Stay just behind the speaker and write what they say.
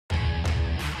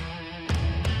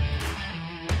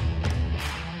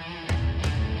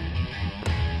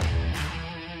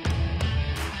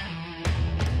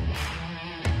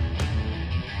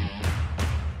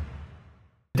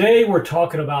Today we're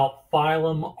talking about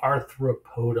phylum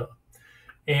Arthropoda.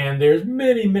 And there's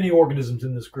many organisms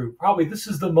in this group. Probably this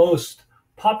is the most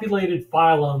populated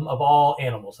phylum of all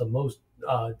animals, the most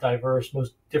diverse,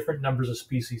 most different numbers of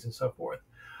species and so forth.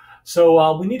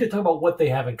 So we need to talk about what they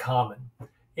have in common.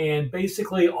 And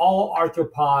basically all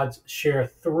arthropods share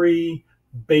three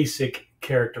basic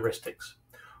characteristics.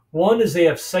 One is they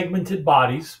have segmented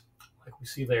bodies, like we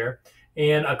see there.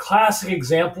 And a classic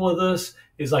example of this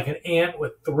is like an ant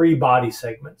with three body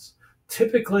segments.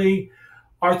 Typically,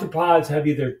 arthropods have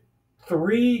either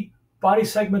three body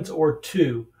segments or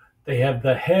two. They have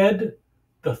the head,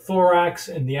 the thorax,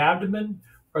 and the abdomen,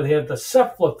 or they have the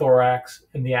cephalothorax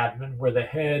and the abdomen, where the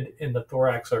head and the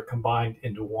thorax are combined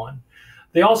into one.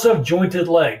 They also have jointed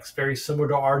legs, very similar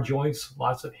to our joints,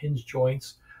 lots of hinge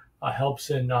joints, helps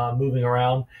in moving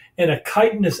around, and a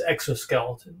chitinous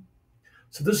exoskeleton.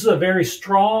 So this is a very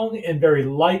strong and very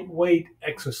lightweight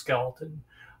exoskeleton,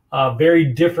 very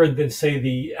different than, say,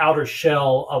 the outer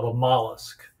shell of a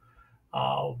mollusk.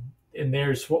 And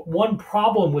there's one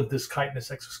problem with this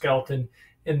chitinous exoskeleton,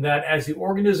 in that as the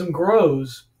organism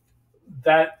grows,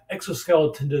 that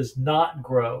exoskeleton does not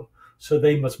grow. So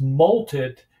they must molt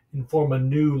it and form a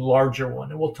new, larger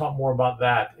one. And we'll talk more about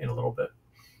that in a little bit.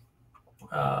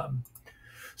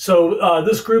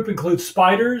 This group includes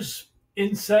spiders,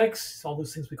 insects, all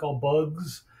those things we call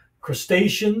bugs,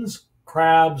 crustaceans,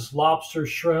 crabs, lobsters,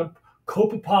 shrimp,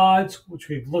 copepods, which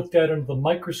we've looked at under the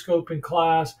microscope in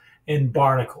class, and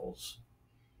barnacles.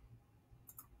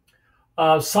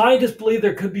 Scientists believe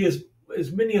there could be as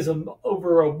many as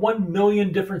over 1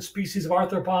 million different species of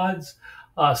arthropods.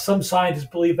 Some scientists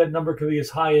believe that number could be as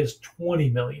high as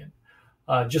 20 million,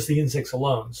 just the insects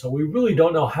alone. So we really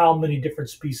don't know how many different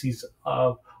species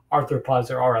of arthropods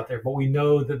there are out there, but we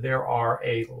know that there are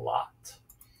a lot.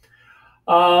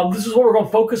 This is what we're going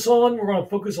to focus on. We're going to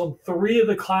focus on three of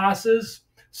the classes: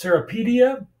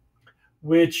 Arthropoda,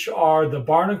 which are the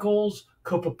barnacles;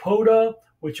 Arthropoda,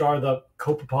 which are the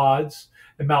copepods;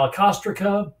 and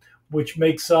Malacostraca, which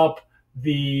makes up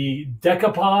the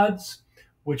decapods,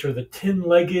 which are the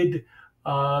 10-legged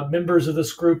members of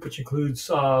this group, which includes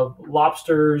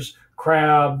lobsters,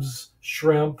 crabs,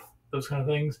 shrimp, those kind of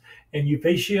things, and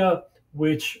Euphausia,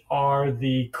 which are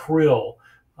the krill.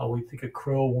 We think of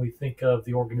krill when we think of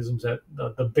the organisms that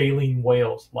the baleen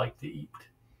whales like to eat.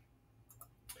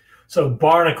 So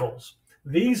barnacles.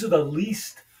 These are the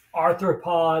least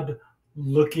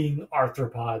arthropod-looking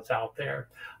arthropods out there.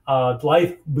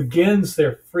 Life begins,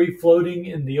 they're free-floating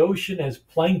in the ocean as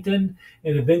plankton,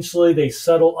 and eventually they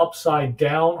settle upside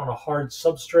down on a hard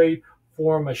substrate,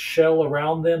 form a shell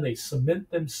around them, they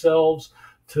cement themselves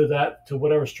to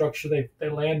whatever structure they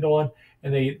land on,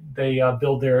 and they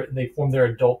form their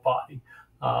adult body.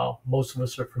 Most of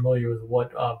us are familiar with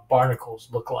what barnacles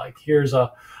look like. I'm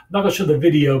not going to show the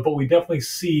video, but we definitely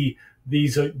see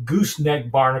these gooseneck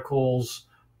barnacles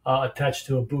attached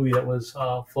to a buoy that was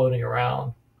floating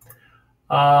around.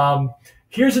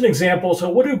 Here's an example. So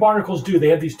what do barnacles do? They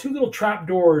have these two little trap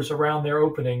doors around their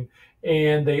opening,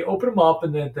 and they open them up,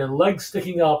 and then their legs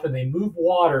sticking up, and they move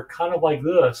water kind of like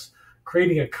this,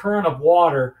 creating a current of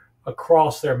water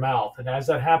across their mouth. And as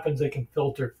that happens, they can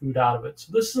filter food out of it.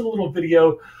 So this is a little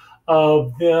video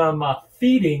of them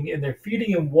feeding, and they're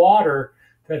feeding in water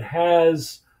that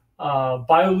has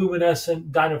bioluminescent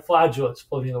dinoflagellates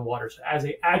floating in the water. So as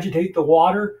they agitate the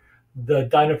water, the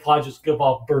dinoflagellates give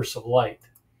off bursts of light.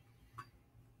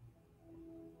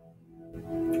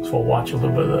 So we'll watch a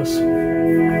little bit of this.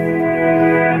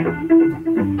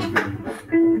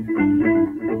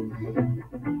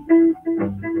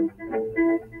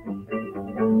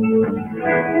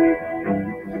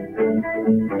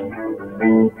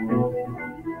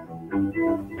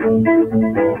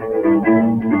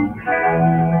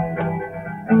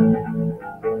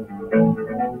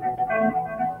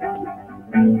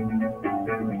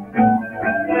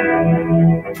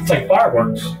 It's like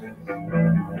fireworks.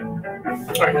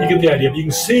 All right, you get the idea. You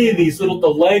can see these the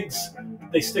legs,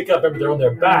 they stick up. Remember, they're on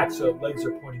their back, so legs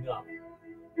are pointing up.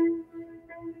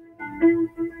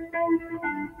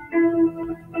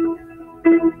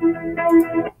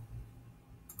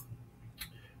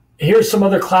 Here's some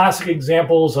other classic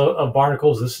examples of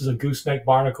barnacles. This is a gooseneck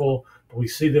barnacle, but we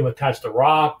see them attached to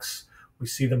rocks. We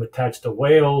see them attached to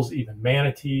whales, even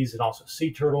manatees, and also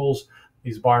sea turtles.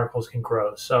 These barnacles can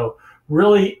grow. So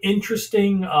really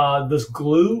interesting, this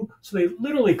glue. So they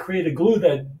literally create a glue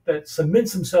that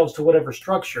cements themselves to whatever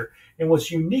structure. And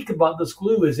what's unique about this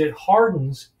glue is it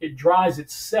hardens, it dries, it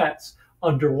sets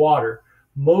underwater.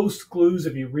 Most glues,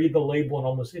 if you read the label on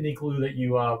almost any glue that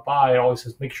you buy, it always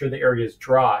says make sure the area is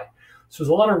dry. So there's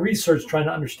a lot of research trying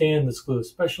to understand this glue,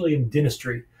 especially in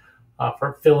dentistry.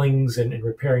 for fillings and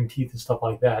repairing teeth and stuff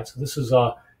like that. So this is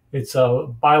it's a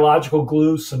biological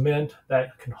glue cement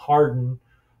that can harden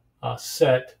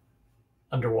set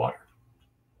underwater.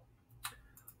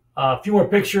 A few more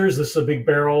pictures. This is a big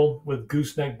barrel with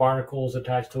gooseneck barnacles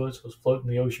attached to it. So it was floating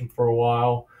in the ocean for a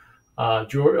while.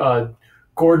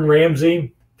 Gordon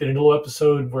Ramsay did a little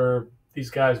episode where these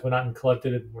guys went out and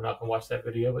collected it. We're not going to watch that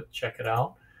video, but check it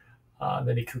out. And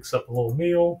then he cooks up a little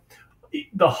meal.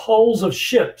 The hulls of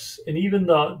ships and even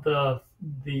the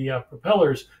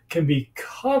propellers can be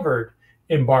covered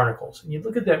in barnacles. And you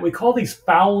look at that. We call these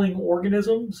fouling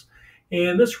organisms,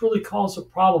 and this really causes a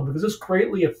problem because this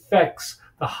greatly affects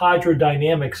the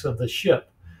hydrodynamics of the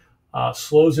ship.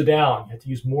 Slows it down. You have to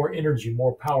use more energy,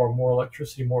 more power, more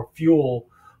electricity, more fuel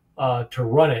to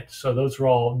run it. So those are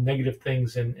all negative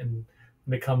things when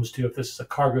it comes to if this is a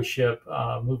cargo ship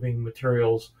moving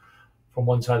materials from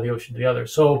one side of the ocean to the other.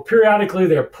 So periodically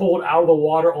they're pulled out of the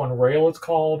water on rail, it's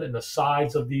called, and the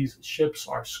sides of these ships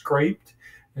are scraped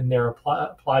and they're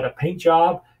applied a paint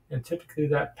job. And typically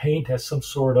that paint has some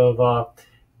sort of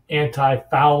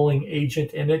anti-fouling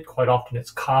agent in it. Quite often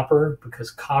it's copper, because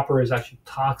copper is actually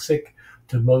toxic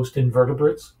to most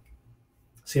invertebrates.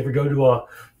 So if you ever go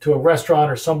to a restaurant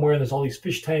or somewhere and there's all these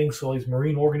fish tanks, all these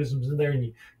marine organisms in there, and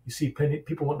you see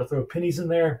people wanting to throw pennies in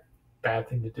there, bad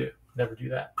thing to do. Never do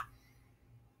that.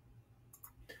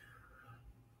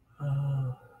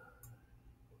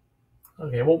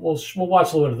 Okay, we'll watch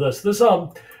a little bit of this.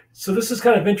 So this is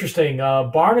kind of interesting.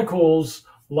 Barnacles,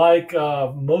 like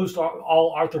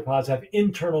all arthropods, have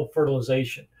internal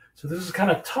fertilization. So this is kind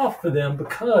of tough for them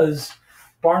because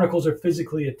barnacles are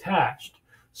physically attached.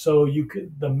 So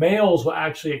the males will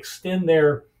actually extend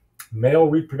their male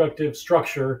reproductive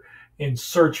structure and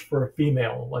search for a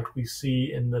female, like we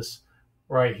see in this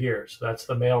right here. So that's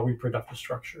the male reproductive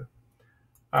structure.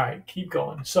 All right, keep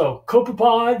going. So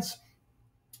copepods,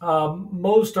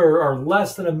 most are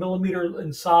less than a millimeter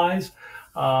in size.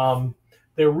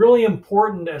 They're really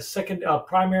important as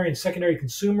primary and secondary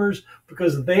consumers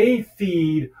because they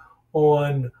feed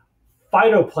on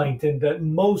phytoplankton that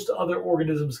most other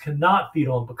organisms cannot feed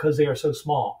on because they are so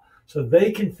small. So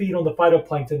they can feed on the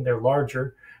phytoplankton, they're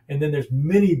larger, and then there's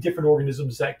many different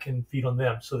organisms that can feed on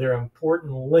them. So they're an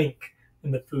important link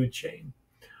in the food chain.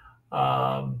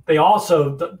 They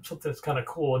also, something that's kind of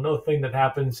cool, another thing that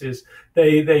happens is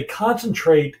they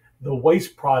concentrate the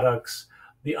waste products,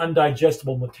 the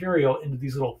undigestible material, into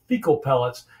these little fecal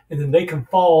pellets, and then they can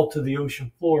fall to the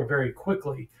ocean floor very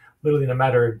quickly, literally in a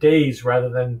matter of days, rather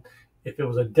than if it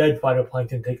was a dead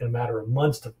phytoplankton taking a matter of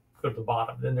months to go to the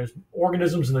bottom. Then there's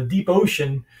organisms in the deep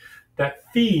ocean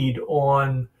that feed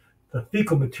on the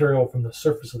fecal material from the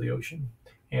surface of the ocean.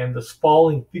 And this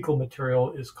falling fecal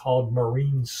material is called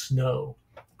marine snow.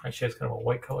 Actually, has kind of a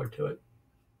white color to it.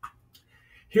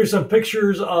 Here's some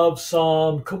pictures of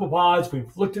some copepods.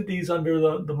 We've looked at these under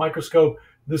the microscope.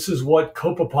 This is what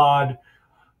copepod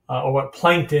or what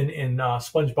plankton in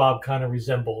SpongeBob kind of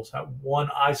resembles. That one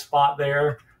eye spot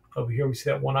there. Over here we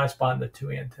see that one eye spot and the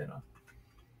two antennae.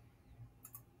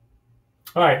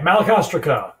 All right,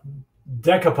 Malacostraca,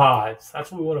 decapods.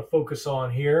 That's what we want to focus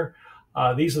on here.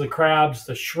 These are the crabs,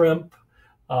 the shrimp,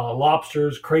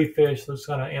 lobsters, crayfish, those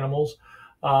kind of animals.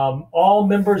 All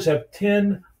members have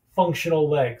 10 functional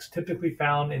legs, typically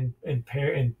found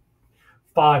in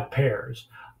 5 pairs.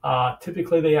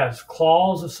 Typically, they have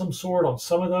claws of some sort on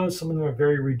some of those. Some of them are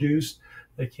very reduced.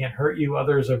 They can't hurt you.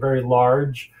 Others are very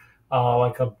large,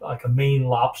 like a Maine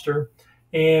lobster.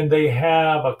 And they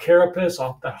have a carapace,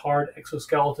 that hard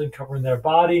exoskeleton covering their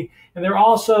body. And they're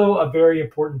also a very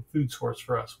important food source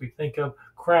for us. We think of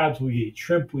crabs we eat,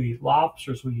 shrimp we eat,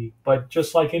 lobsters we eat. But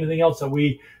just like anything else that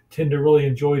we tend to really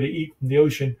enjoy to eat from the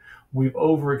ocean, we've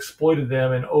overexploited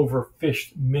them and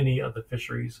overfished many of the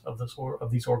fisheries of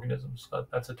these organisms.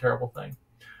 That's a terrible thing.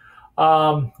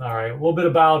 All right, a little bit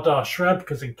about shrimp,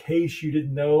 because in case you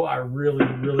didn't know, I really,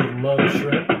 really love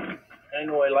shrimp.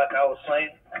 Anyway, like I was saying,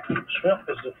 shrimp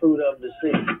is the food of the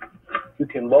sea. You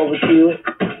can barbecue it,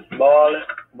 boil it,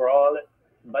 broil it,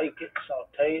 bake it,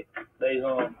 saute it. There's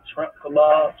shrimp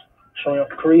kebabs, shrimp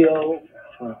creole,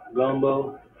 shrimp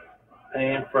gumbo,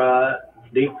 pan fried,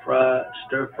 deep fried,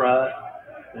 stir fried.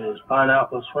 There's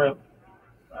pineapple shrimp,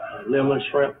 lemon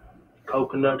shrimp,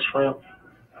 coconut shrimp,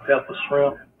 pepper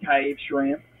shrimp, cave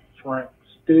shrimp, shrimp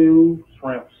stew,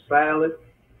 shrimp salad,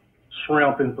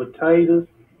 shrimp and potatoes,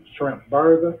 shrimp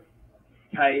burger,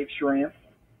 cave shrimp.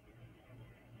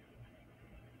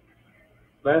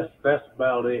 That's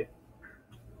about it.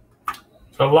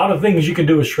 So a lot of things you can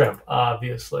do with shrimp,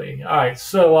 obviously. All right,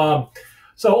 so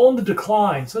on the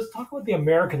decline. So let's talk about the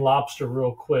American lobster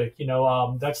real quick. You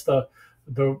know, that's the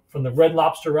from the Red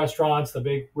Lobster restaurants, the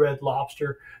big red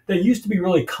lobster. They used to be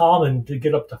really common to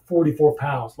get up to 44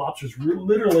 pounds. Lobsters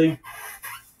literally,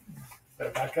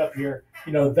 better back up here,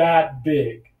 that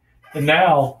big. And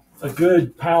now a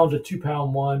good pound to 2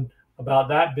 pound one, about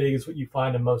that big, is what you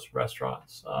find in most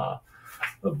restaurants.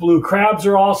 Blue crabs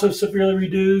are also severely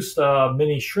reduced,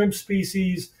 many shrimp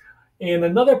species. And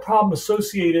another problem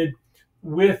associated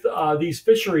with these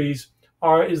fisheries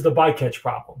is the bycatch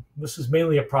problem. This is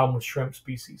mainly a problem with shrimp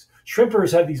species.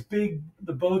 Shrimpers have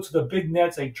the boats with the big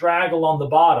nets. They drag along the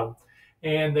bottom,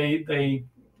 and they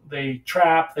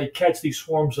catch these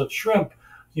swarms of shrimp,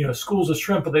 schools of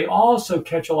shrimp. But they also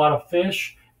catch a lot of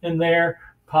fish in there,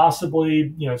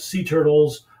 possibly sea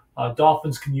turtles.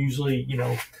 Dolphins can usually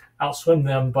outswim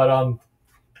them, but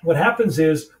what happens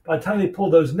is by the time they pull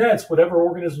those nets, whatever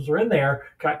organisms are in there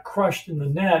got crushed in the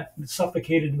net,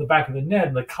 suffocated in the back of the net,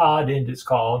 and the cod end is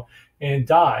called, and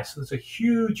die. So there's a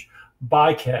huge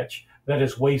bycatch that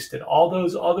is wasted. All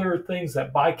those other things,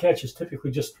 that bycatch is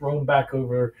typically just thrown back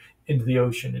over into the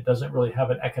ocean. It doesn't really have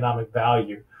an economic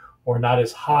value, or not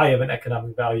as high of an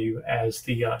economic value as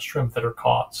the shrimp that are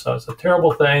caught. So it's a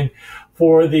terrible thing.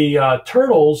 For the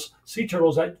turtles, sea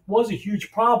turtles, that was a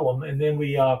huge problem. And then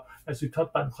we, as we talked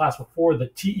about in class before, the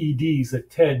TEDs, the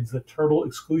TEDs, the turtle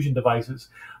exclusion devices,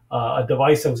 a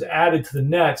device that was added to the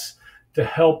nets to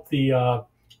help the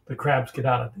crabs get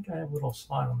out. I think I have a little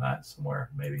slide on that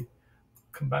somewhere. Maybe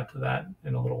come back to that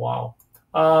in a little while.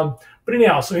 But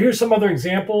anyhow, so here's some other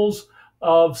examples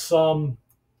of some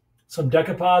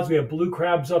decapods. We have blue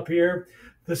crabs up here.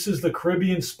 This is the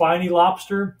Caribbean spiny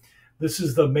lobster. This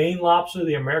is the Maine lobster,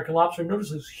 the American lobster.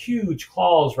 Notice those huge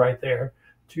claws right there.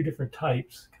 Two different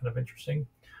types, kind of interesting.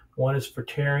 One is for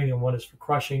tearing and one is for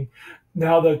crushing.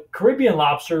 Now the Caribbean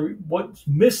lobster, what's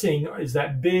missing is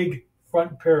that big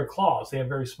front pair of claws. They have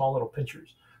very small little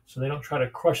pinchers, so they don't try to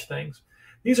crush things.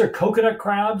 These are coconut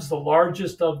crabs, the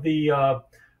largest of the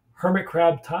hermit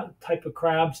crab type of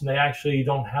crabs, and they actually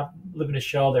don't live in a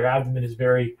shell. Their abdomen is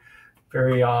very,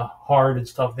 very hard and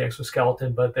stuff, the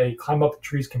exoskeleton, but they climb up the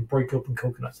trees, can break open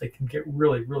coconuts. They can get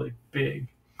really, really big.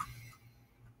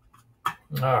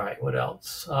 All right, what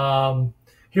else?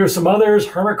 Here are some others,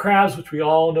 hermit crabs, which we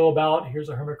all know about. Here's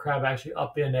a hermit crab actually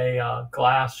up in a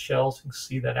glass shell, so you can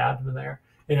see that abdomen there.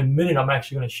 In a minute, I'm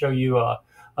actually going to show you a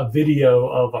video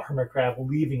of a hermit crab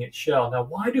leaving its shell. Now,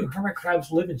 why do hermit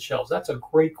crabs live in shells? That's a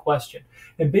great question.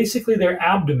 And basically their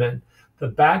abdomen, the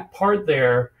back part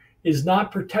there, is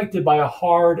not protected by a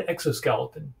hard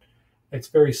exoskeleton. It's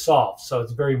very soft, so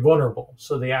it's very vulnerable.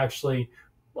 So they actually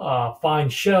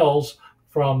find shells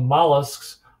from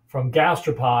mollusks, from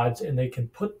gastropods, and they can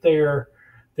put their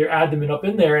abdomen up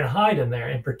in there and hide in there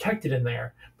and protect it in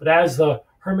there. But as the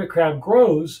hermit crab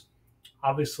grows,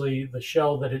 obviously the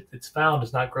shell that it's found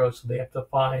does not grow, so they have to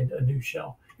find a new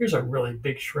shell. Here's a really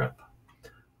big shrimp.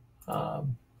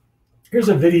 Here's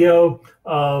a video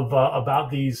of about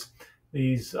these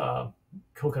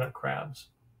coconut crabs.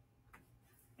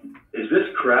 Is this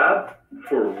crab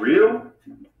for real?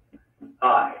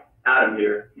 Hi, Adam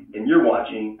here, and you're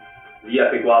watching the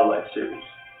Epic Wildlife Series.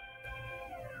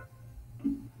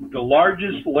 The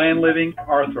largest land-living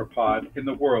arthropod in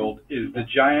the world is the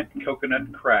giant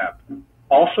coconut crab.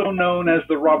 Also known as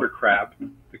the robber crab,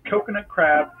 the coconut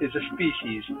crab is a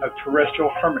species of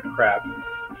terrestrial hermit crab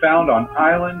found on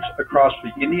islands across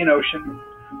the Indian Ocean,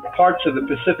 parts of the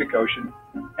Pacific Ocean,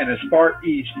 and as far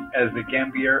east as the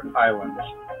Gambier Islands.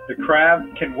 The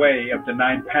crab can weigh up to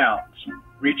 9 pounds,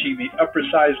 reaching the upper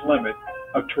size limit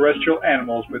of terrestrial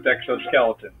animals with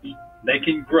exoskeletons. They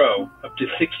can grow up to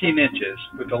 16 inches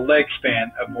with a leg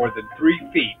span of more than 3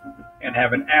 feet and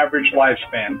have an average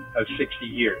lifespan of 60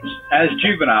 years. As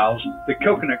juveniles, the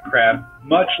coconut crab,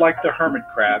 much like the hermit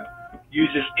crab,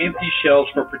 uses empty shells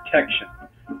for protection,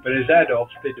 but as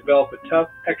adults they develop a tough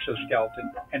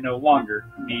exoskeleton and no longer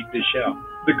need the shell.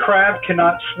 The crab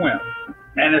cannot swim,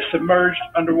 and if submerged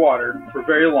underwater for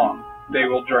very long, they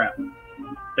will drown.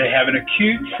 They have an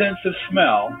acute sense of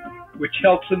smell, which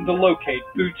helps them to locate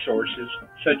food sources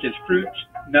such as fruits,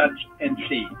 nuts, and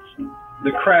seeds.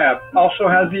 The crab also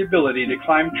has the ability to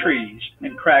climb trees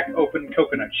and crack open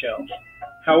coconut shells.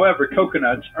 However,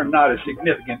 coconuts are not a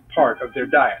significant part of their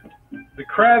diet. The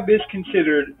crab is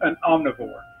considered an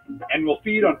omnivore and will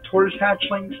feed on tortoise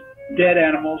hatchlings, dead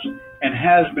animals, and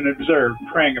has been observed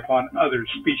preying upon other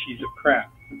species of crab.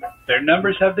 Their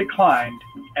numbers have declined,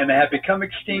 and they have become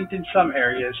extinct in some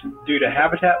areas due to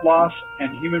habitat loss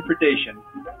and human predation,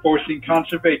 forcing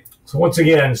conservation. So once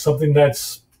again, something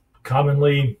that's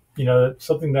commonly,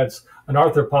 something that's an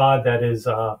arthropod that is,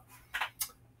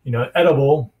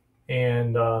 edible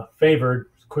and favored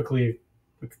quickly.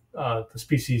 The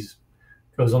species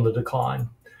goes on the decline.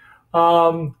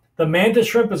 The mantis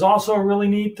shrimp is also a really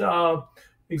neat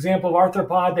example of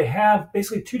arthropod. They have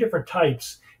basically two different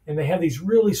types, and they have these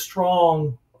really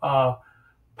strong,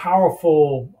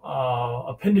 powerful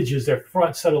appendages, their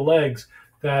front set of legs,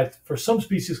 that for some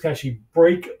species can actually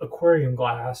break aquarium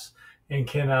glass and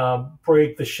can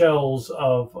break the shells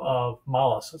of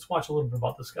mollusks. Let's watch a little bit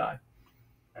about this guy.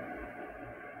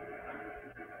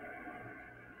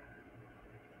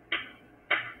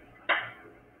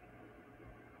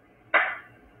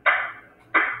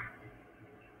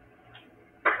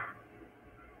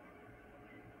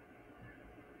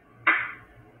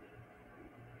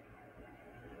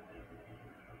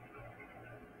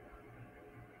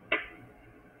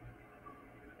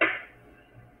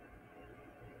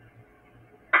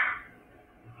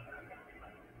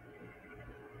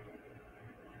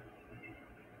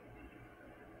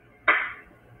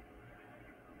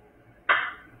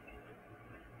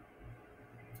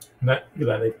 Look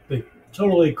at that, they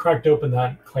totally cracked open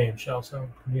that clamshell, so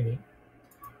pretty neat.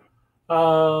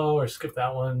 Or skip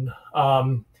that one.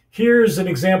 Here's an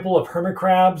example of hermit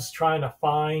crabs trying to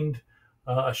find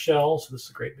a shell. So this is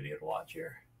a great video to watch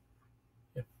here.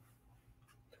 Yep.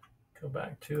 Go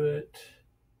back to it.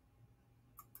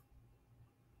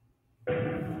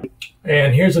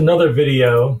 And here's another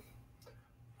video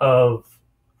of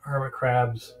hermit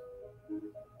crabs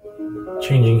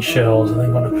changing shells. I think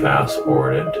I'm going to fast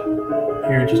forward it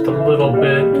here just a little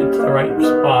bit, get to the right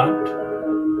spot.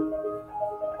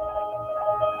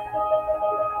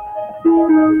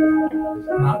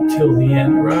 Not till the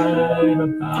end, right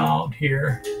about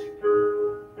here.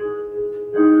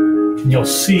 And you'll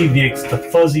see the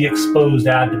fuzzy exposed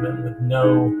abdomen with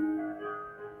no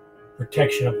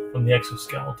protection from the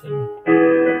exoskeleton.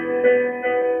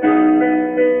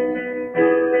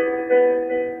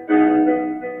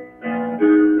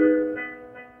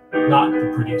 Not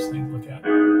the prettiest thing to look at.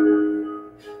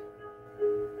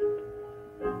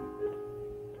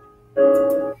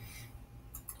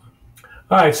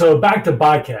 All right, so back to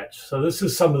bycatch. So this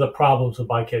is some of the problems with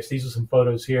bycatch. These are some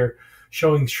photos here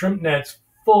showing shrimp nets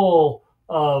full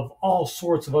of all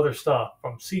sorts of other stuff,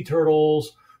 from sea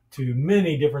turtles to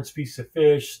many different species of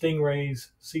fish,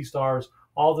 stingrays, sea stars.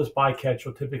 All this bycatch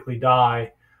will typically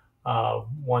die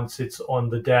once it's on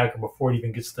the deck or before it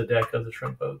even gets to the deck of the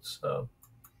shrimp boats. So.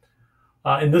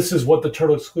 And this is what the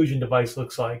turtle exclusion device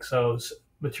looks like. So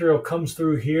material comes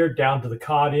through here down to the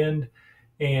cod end,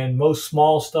 and most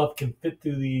small stuff can fit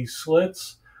through these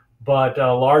slits, but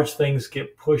large things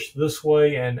get pushed this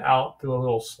way and out through a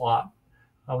little slot.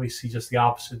 We see just the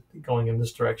opposite going in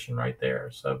this direction right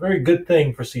there. So a very good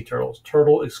thing for sea turtles,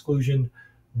 turtle exclusion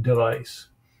device.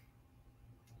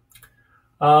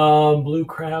 Blue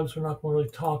crabs we're not going to really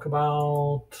talk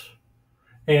about.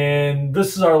 And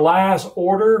this is our last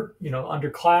order, under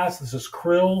class. This is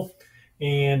krill,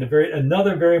 and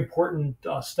another very important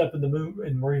step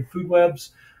in marine food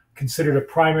webs, considered a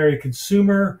primary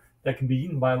consumer that can be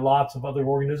eaten by lots of other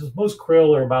organisms. Most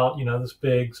krill are about this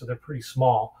big, so they're pretty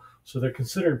small. So they're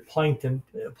considered plankton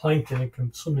and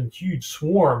can swim in huge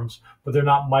swarms, but they're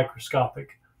not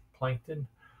microscopic plankton.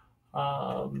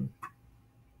 And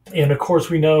of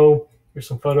course, we know, here's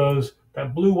some photos,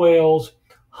 that blue whales,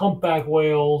 humpback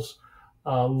whales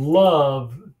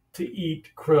love to eat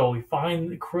krill. We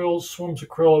find swarms of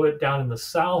krill down in the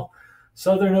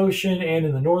southern ocean and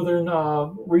in the northern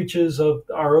reaches of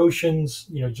our oceans,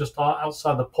 just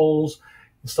outside the poles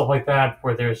and stuff like that,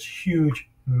 where there's huge,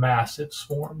 massive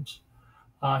swarms.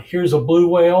 Here's a blue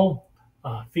whale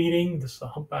feeding. This is a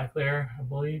humpback there, I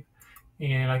believe.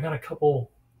 And I got a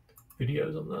couple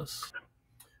videos on this.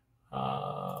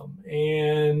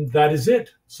 And that is it.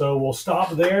 So we'll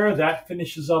stop there. That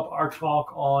finishes up our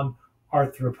talk on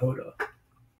Arthropoda.